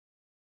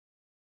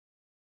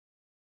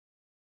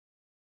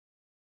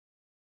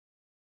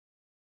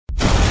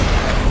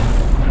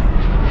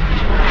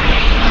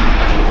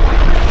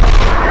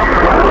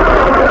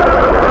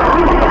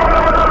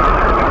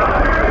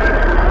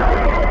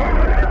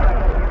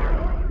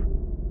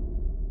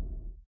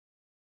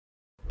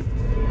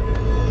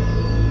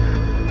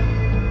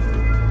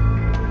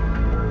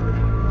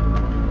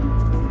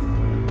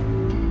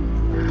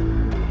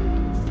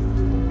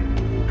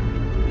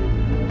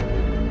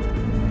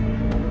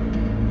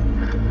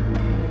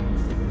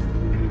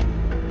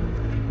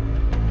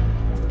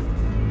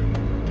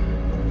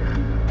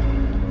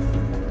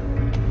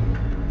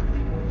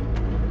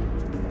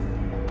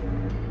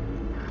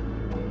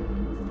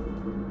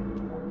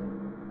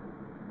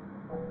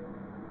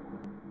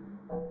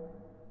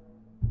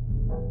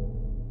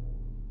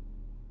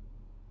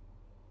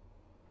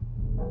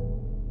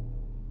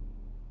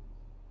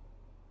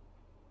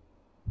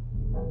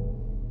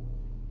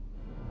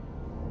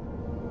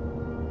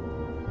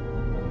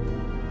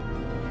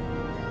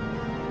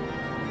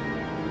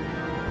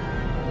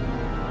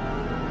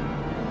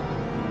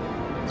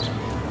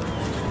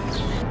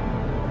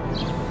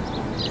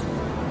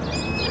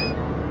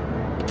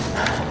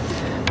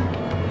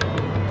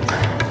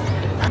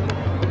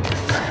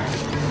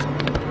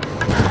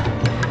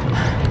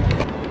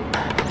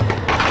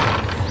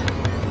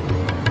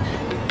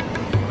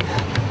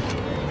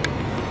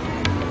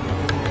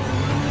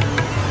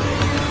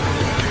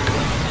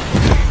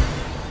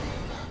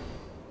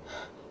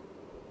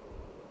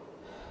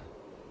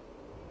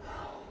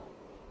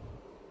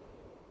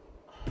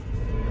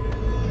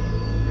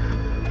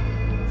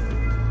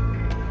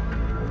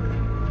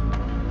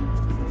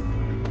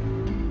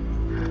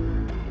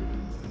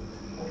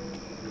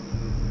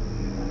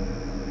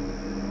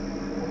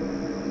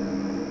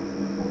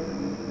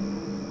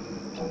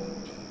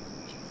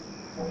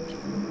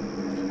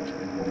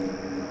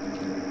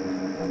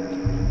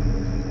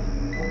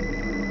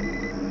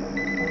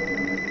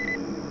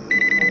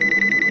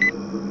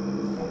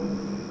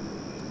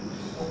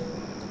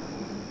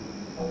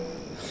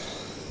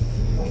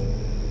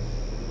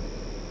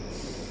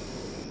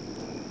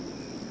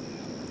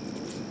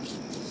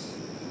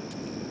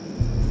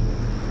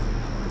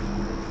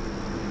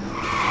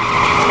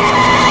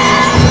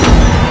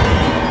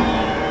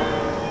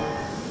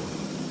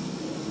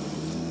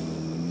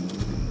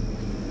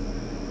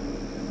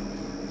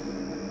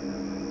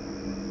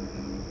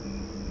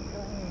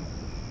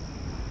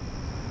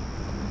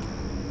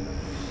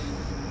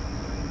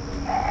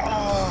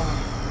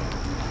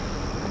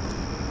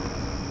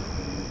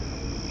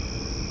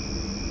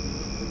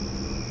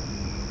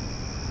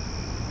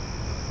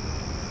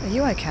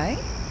you okay?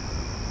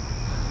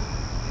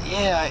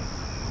 Yeah,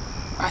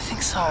 I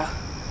think so.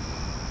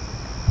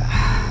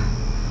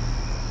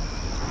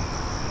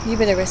 You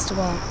better rest a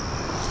while.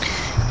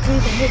 Clear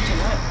the head, you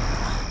know.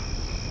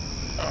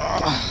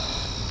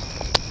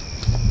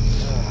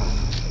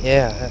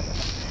 Yeah,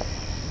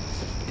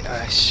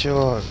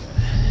 sure.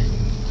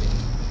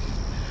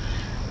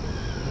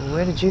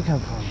 Where did you come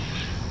from?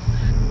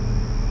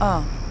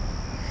 Oh,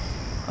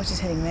 I was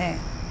just heading there.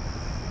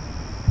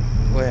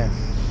 Where?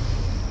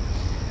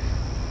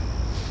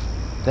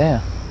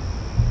 There.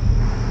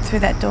 Through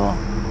that door.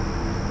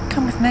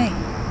 Come with me.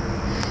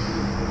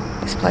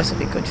 This place will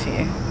be good for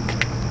you.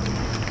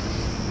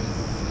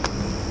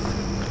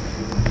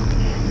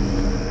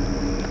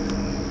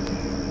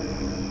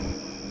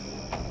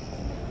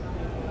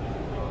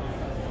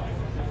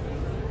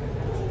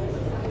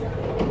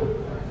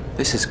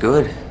 This is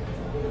good.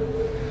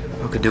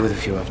 I could do with a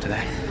few after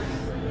that.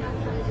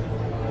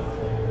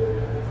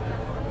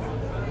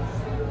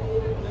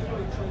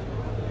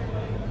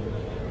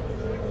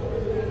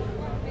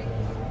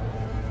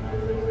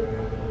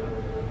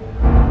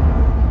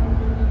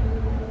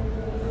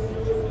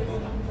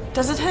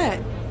 Does it hurt?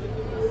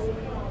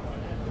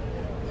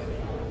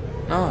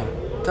 No,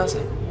 it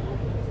doesn't.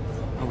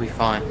 I'll be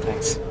fine,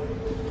 thanks.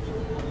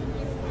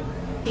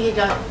 Here you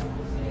go.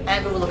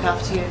 Amber will look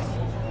after you.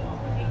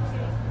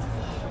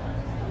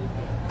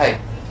 Hey,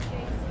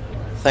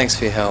 thanks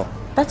for your help.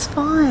 That's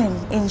fine.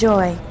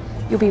 Enjoy.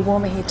 You'll be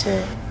warmer here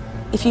too.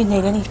 If you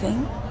need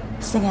anything,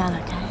 sing out,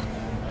 okay?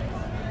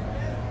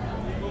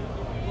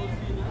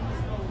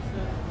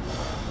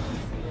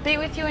 Be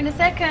with you in a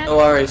second. No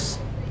worries.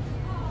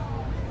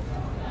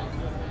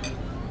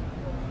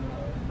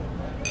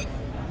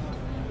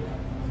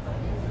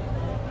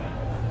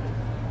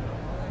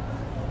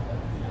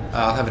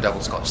 I'll have a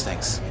double scotch,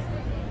 thanks.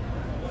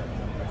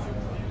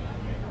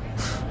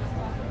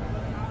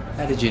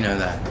 How did you know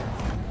that?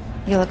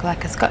 You look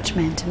like a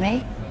Scotchman to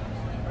me.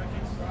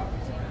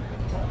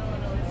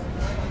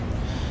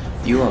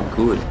 You are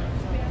good.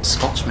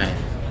 Scotchman.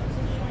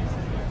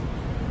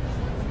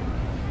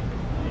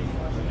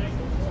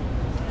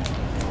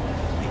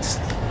 Thanks.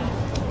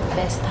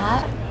 Best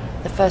part?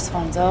 The first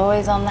one's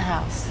always on the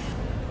house.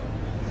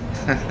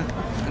 Okay.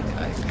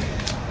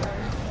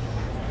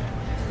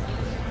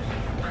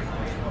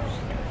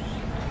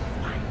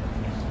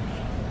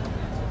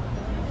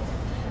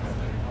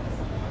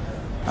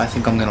 I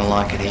think I'm gonna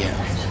like it here.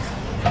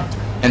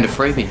 And a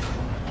freebie.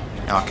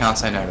 No, I can't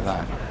say no to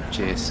that.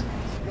 Cheers.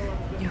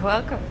 You're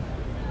welcome.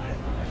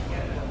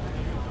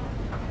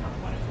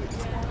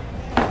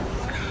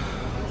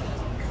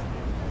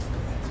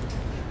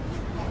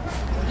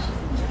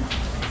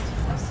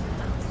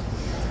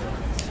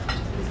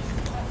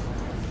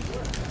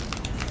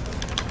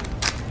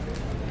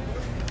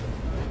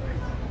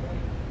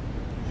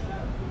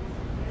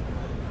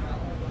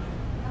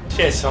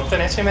 Cheers, something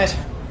at you, mate.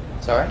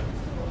 Sorry?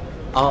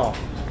 Oh.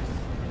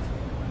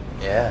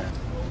 Yeah.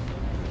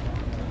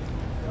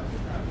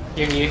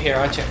 You're new here,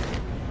 aren't you?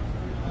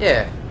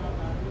 Yeah.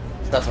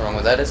 There's nothing wrong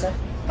with that, is there?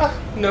 Ah,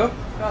 no,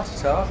 not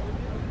at all.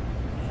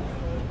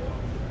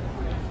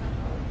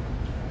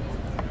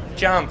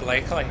 John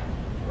Blakely.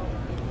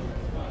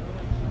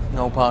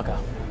 Noel Parker.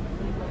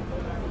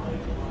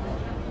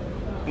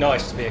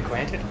 Nice to be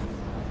acquainted.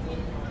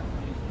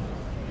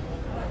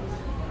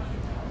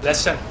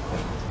 Listen,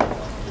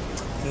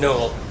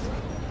 Noel.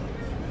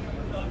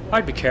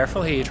 I'd be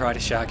careful who you try to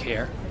shag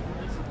here.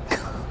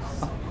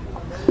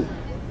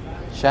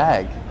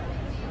 Shag?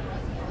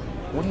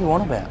 What do you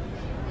want about?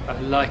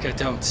 Like I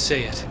don't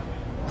see it.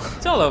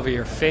 It's all over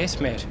your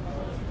face, mate.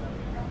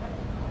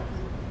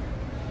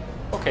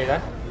 Okay then.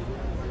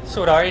 So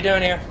what are you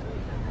doing here?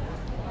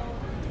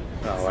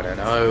 Oh, I don't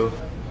know.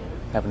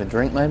 Having a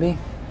drink, maybe?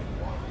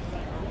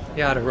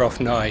 You had a rough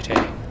night,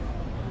 eh?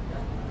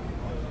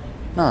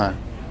 No,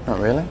 not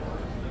really.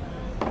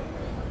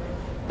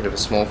 Bit of a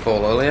small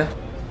fall earlier.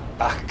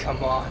 Ah,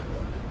 come on.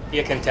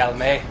 You can tell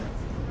me.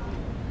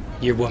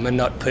 Your woman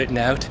not putting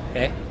out,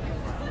 eh?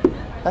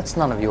 That's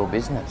none of your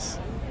business.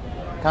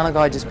 Can't a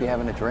guy just be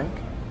having a drink?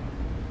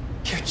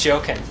 You're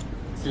joking.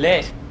 It's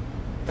late.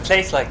 A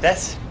place like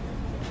this.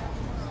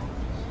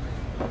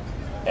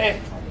 Hey,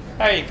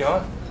 how are you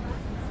going?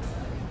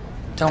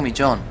 Tell me,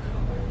 John,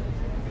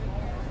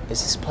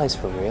 is this place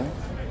for real?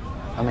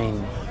 I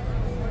mean,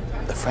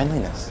 the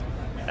friendliness.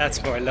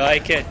 That's more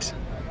like it.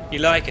 You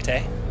like it,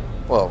 eh?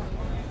 Well,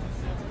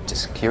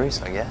 just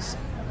curious, I guess.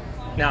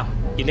 Now,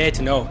 you need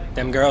to know,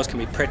 them girls can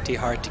be pretty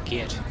hard to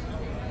get.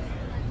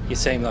 You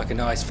seem like a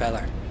nice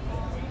fella.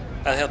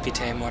 I'll help you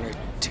tame one or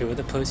two of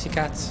the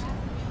pussycats.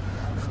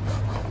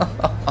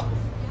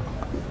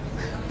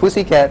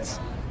 Pussycats.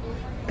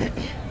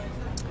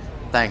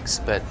 Thanks,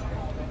 but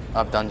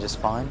I've done just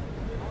fine.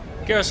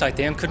 Girls like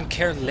them couldn't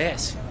care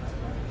less.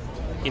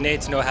 You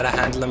need to know how to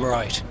handle them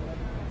right.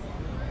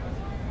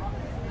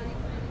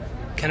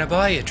 Can I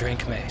buy you a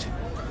drink, mate?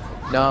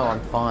 No,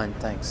 I'm fine,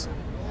 thanks.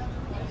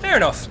 Fair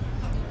enough.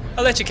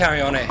 I'll let you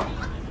carry on, eh?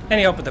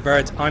 Any up with the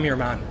birds, I'm your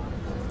man.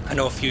 I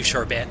know a few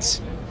sure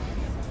bets.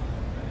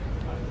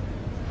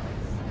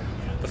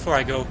 before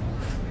I go,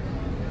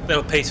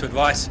 little piece of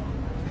advice.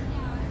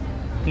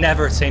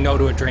 Never say no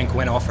to a drink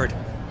when offered.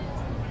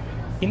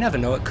 You never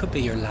know, it could be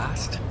your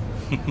last.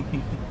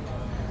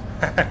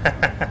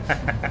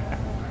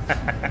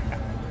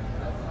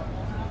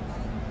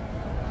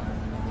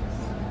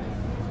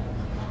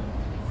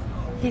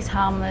 He's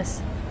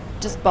harmless.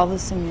 Just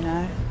bothersome, you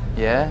know.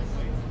 Yeah?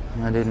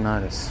 I didn't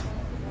notice.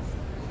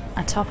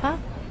 A topper?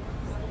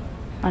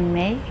 On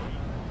me?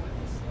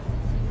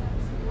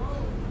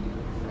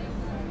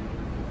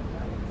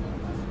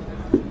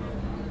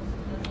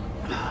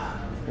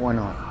 Why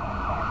not?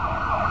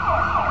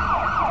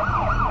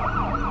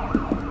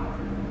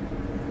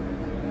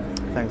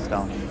 Thanks,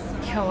 darling.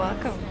 You're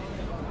welcome.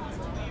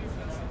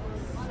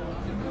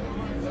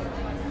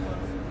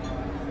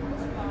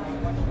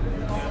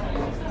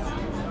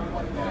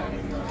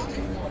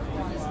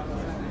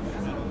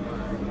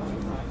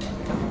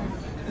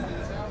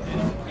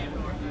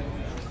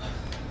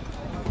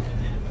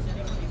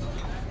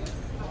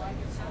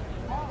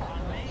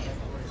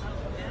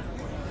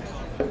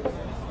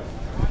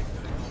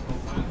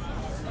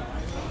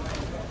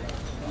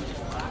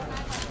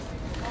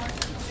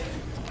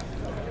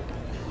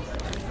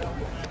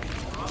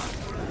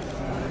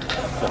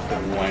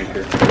 Fucking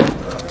wanker.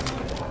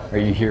 Are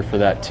you here for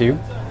that too?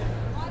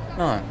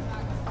 No.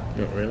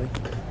 Not really?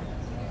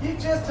 You've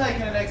just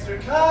taken an extra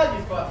card,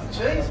 you fucking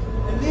cheat.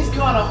 In this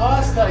kind of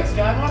high stakes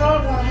game, I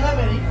don't want to have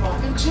any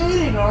fucking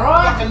cheating,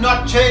 alright? Fucking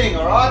not cheating,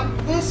 alright?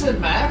 Listen,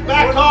 Mac.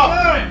 Back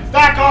off!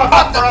 Back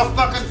off or I'll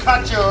fucking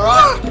cut you,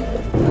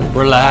 alright?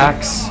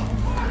 Relax.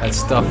 That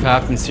stuff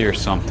happens here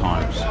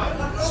sometimes.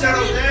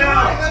 Settle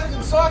down!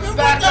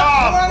 Back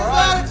off!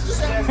 Alright?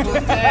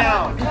 Settle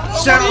down!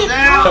 Settle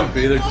down! Don't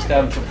be, they're just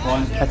having some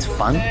fun. That's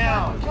fun.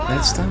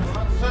 That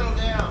stuff. Settle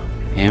down!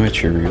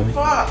 Amateur, really?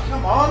 Fuck,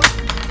 come on.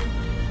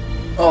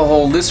 I'll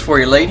hold this for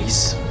you,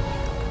 ladies.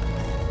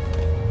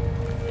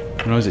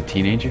 When I was a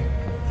teenager,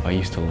 I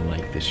used to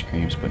like the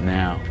screams, but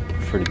now I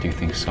prefer to do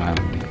things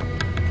silently.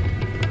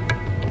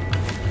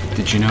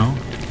 Did you know?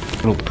 A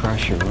little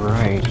pressure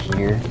right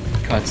here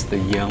cuts the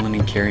yelling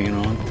and carrying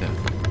on to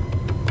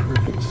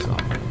perfect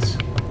silence.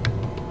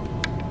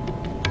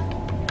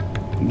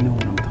 You know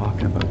what I'm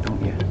talking about,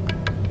 don't you?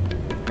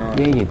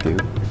 Yeah, you do.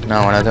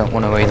 No, and I don't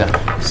want to either.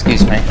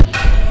 Excuse me.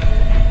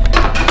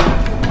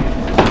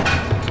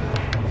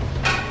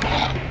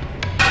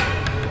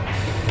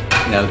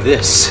 Now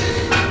this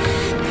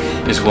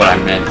is what I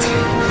meant.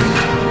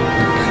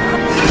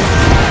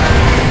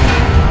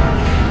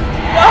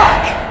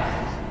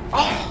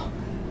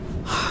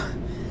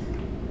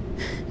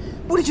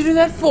 What did you do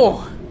that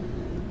for?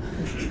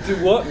 Do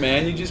what,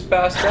 man? You just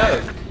passed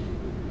out.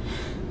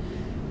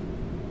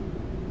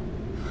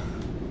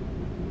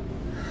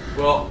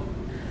 Well,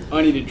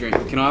 I need a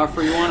drink. Can I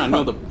offer you one? I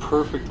know the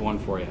perfect one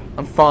for you.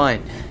 I'm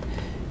fine.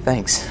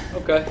 Thanks.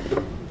 Okay.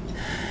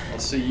 I'll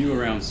see you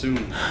around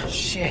soon.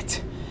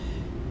 Shit.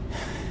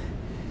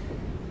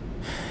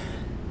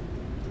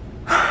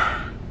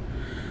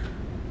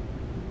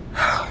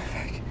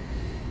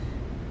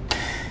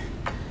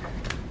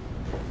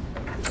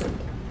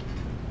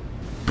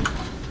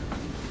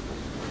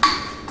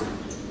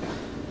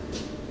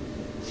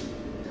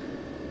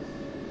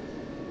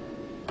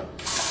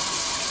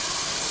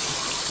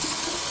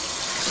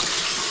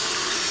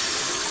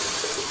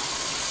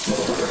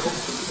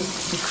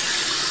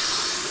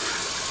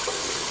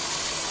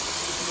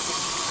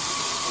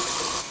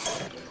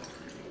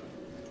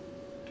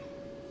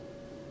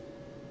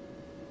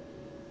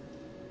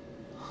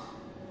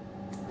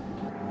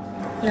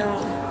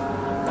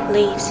 Noel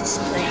leaves this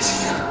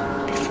place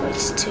before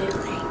it's too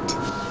late.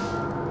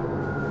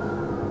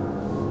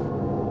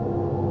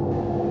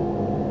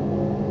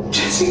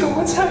 Jessica,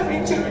 what's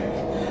happening to me?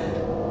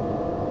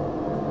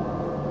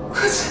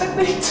 What's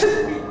happening to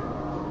me?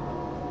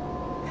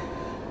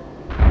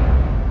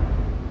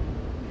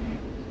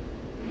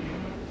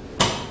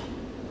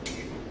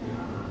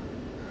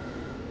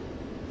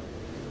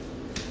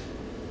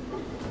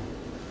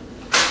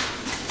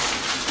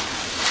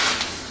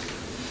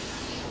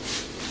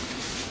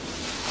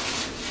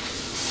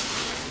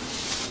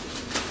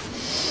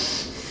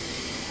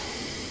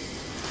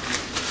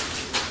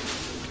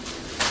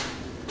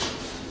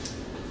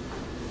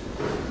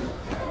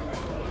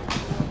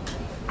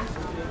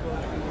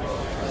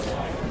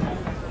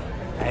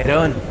 How you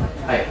doing?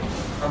 Hey,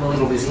 I'm a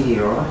little busy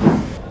here, alright?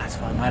 That's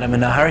fine, mate. I'm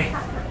in a hurry.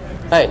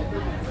 Hey,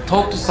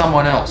 talk to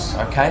someone else,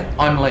 okay?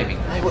 I'm leaving.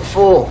 Hey, what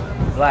for?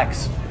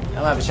 Relax.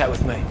 Come have a chat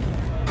with me.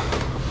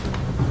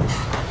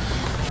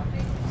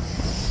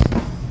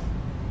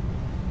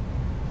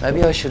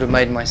 Maybe I should have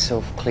made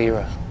myself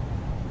clearer.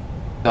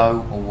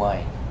 Go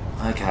away.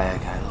 Okay,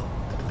 look.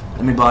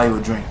 Let me buy you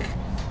a drink.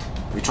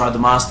 Have you tried the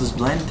Master's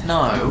Blend?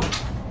 No,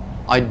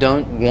 I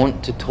don't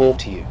want to talk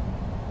to you.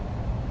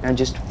 Now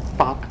just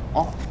fuck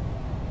off.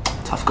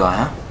 Tough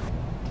guy, huh?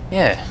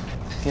 Yeah,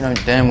 you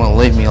don't damn well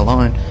leave me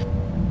alone.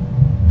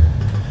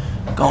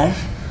 Go on.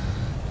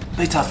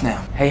 Be tough now.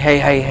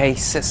 Hey,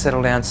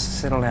 settle down.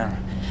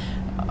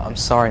 I'm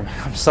sorry,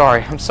 man. I'm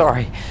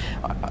sorry.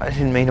 I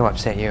didn't mean to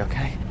upset you,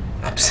 okay?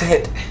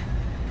 Upset?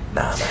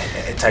 Nah,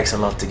 mate, it takes a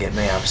lot to get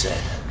me upset.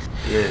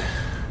 You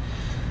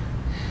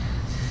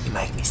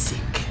make me sick.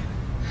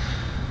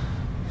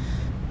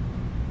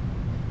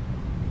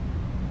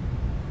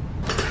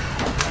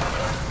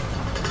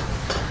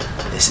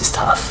 This is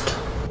tough.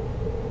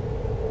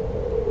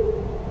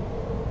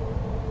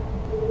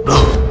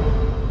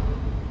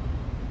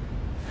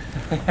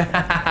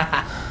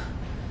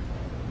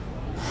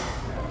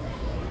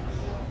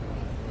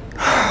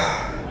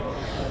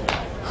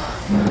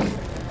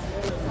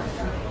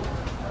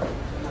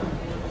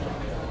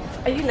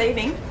 Are you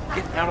leaving?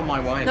 Get out of my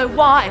way. No,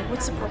 why?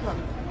 What's the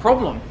problem?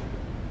 Problem?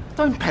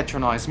 Don't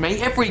patronise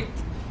me. Every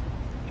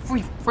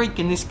freak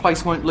in this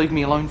place won't leave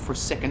me alone for a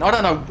second. I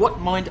don't know what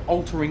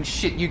mind-altering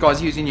shit you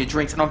guys use in your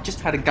drinks, and I've just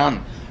had a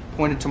gun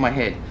pointed to my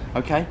head,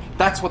 okay?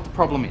 That's what the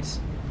problem is.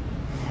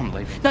 I'm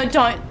leaving. No,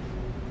 don't.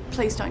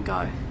 Please don't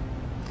go.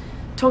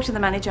 Talk to the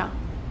manager.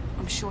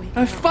 I'm sure he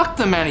can No, help. fuck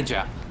the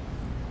manager.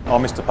 Oh,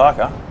 Mr.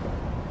 Parker.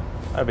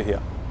 Over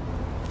here.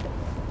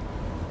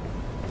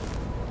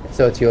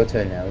 So it's your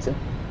turn now, is it?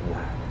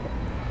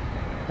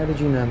 How did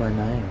you know my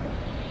name?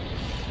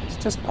 It's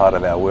just part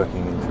of our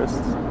working interests.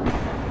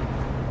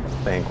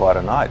 It's been quite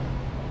a night.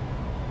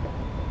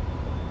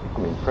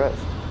 I'm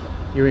impressed.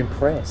 You're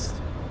impressed?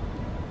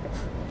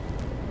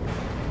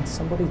 Can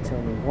somebody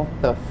tell me what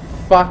the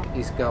fuck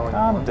is going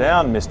on? Calm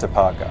down, Mr.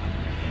 Parker.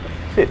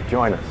 Sit,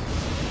 join us.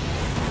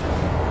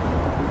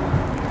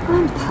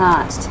 I'm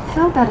parched.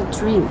 How about a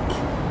drink?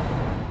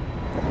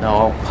 No,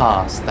 I'll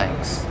pass,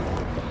 thanks.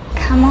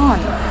 Come on.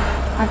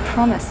 I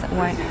promise it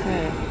won't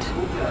hurt.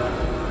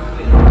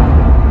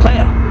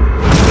 Claire!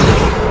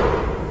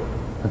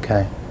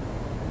 Okay.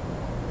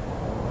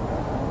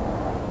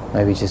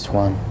 Maybe just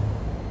one.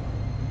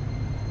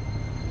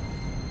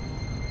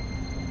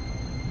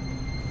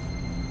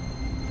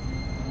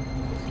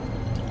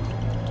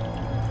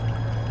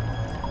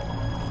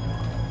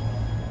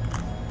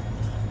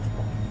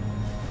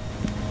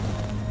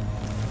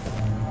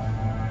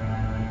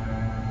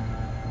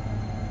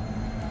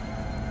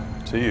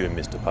 To you,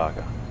 Mr.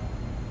 Parker.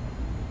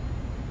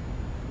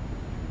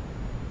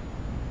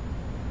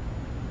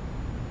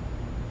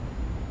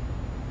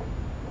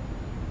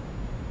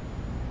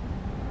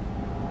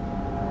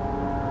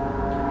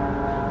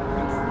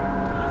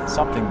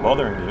 Something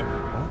bothering you?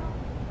 Huh?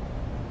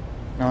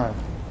 No.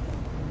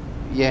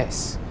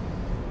 Yes.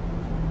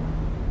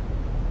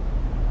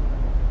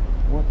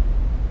 What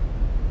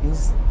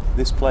is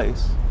this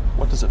place?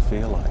 What does it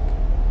feel like?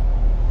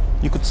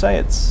 You could say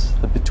it's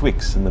the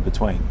betwixt and the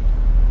between.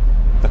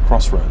 The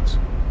crossroads.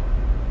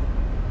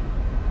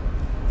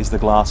 Is the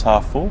glass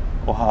half full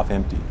or half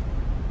empty?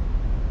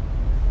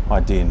 My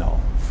dear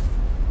Noel,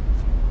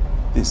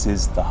 this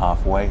is the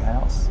halfway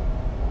house.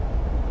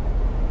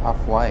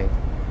 Halfway?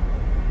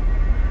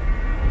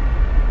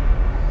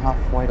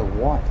 Halfway to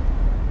what?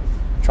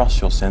 Trust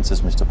your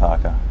senses, Mr.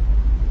 Parker.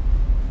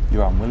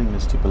 Your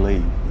unwillingness to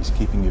believe is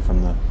keeping you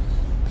from the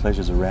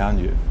pleasures around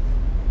you.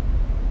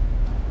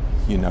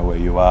 You know where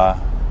you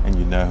are, and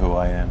you know who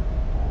I am.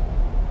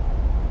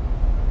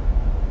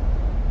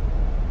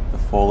 The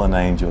fallen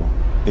angel,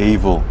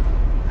 evil,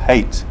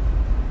 hate.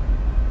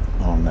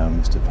 Oh no,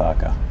 Mr.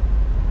 Parker.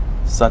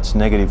 Such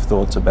negative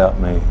thoughts about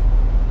me.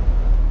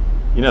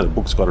 You know the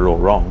book's got it all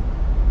wrong.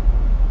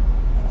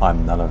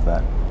 I'm none of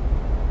that.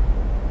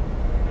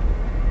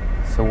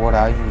 So what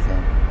are you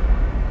then?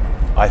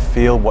 I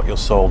feel what your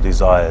soul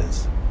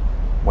desires.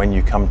 When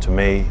you come to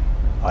me,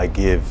 I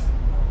give.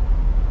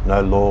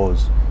 No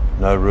laws,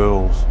 no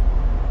rules,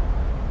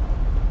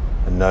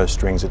 and no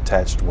strings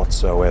attached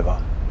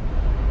whatsoever.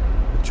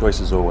 The choice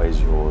is always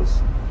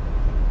yours.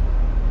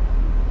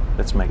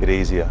 Let's make it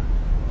easier.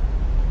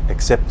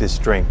 Accept this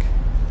drink,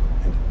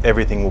 and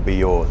everything will be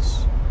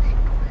yours.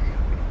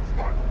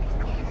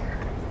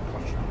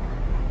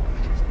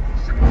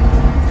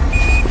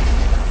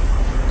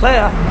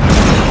 Claire!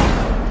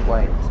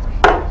 Wait.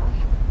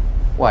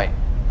 Wait.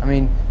 I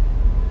mean,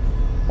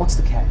 what's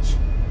the catch?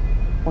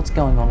 What's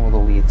going on with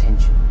all the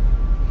attention?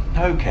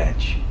 No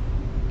catch.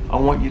 I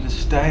want you to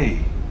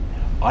stay.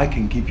 I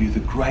can give you the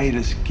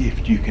greatest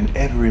gift you can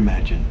ever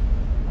imagine.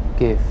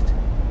 Gift?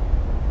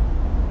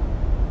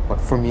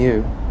 What, from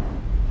you?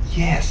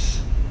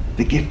 Yes,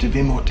 the gift of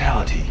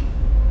immortality.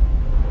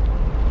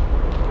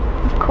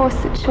 Of course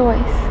the choice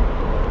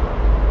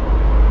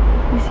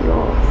is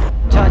yours.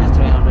 Charge us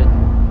 300.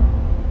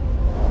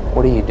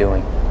 What are you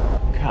doing?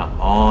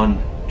 Come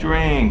on,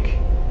 drink.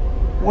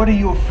 What are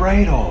you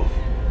afraid of?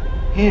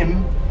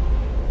 Him?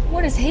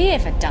 What has he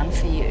ever done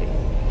for you,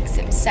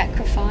 except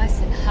sacrifice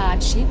and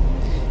hardship,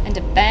 and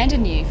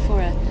abandon you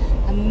for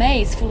a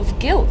maze full of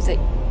guilt that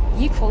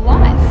you call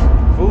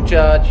life? Full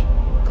charge.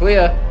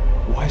 Clear.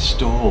 Why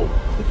stall?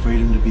 The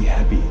freedom to be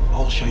happy.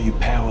 I'll show you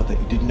power that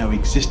you didn't know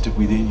existed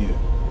within you.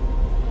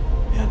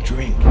 Now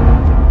drink.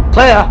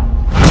 Claire!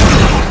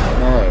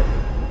 No.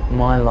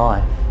 My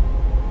life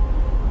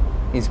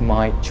is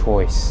my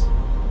choice.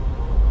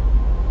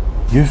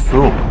 You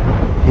fool.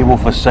 He will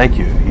forsake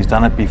you. He's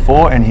done it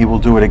before and he will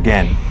do it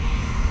again.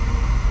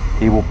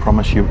 He will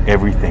promise you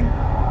everything.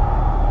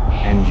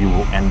 and you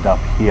will end up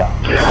here.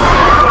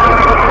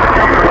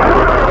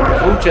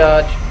 Full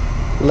charge.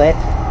 Let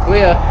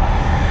Clear.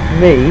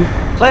 me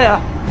Claire!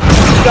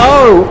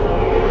 go!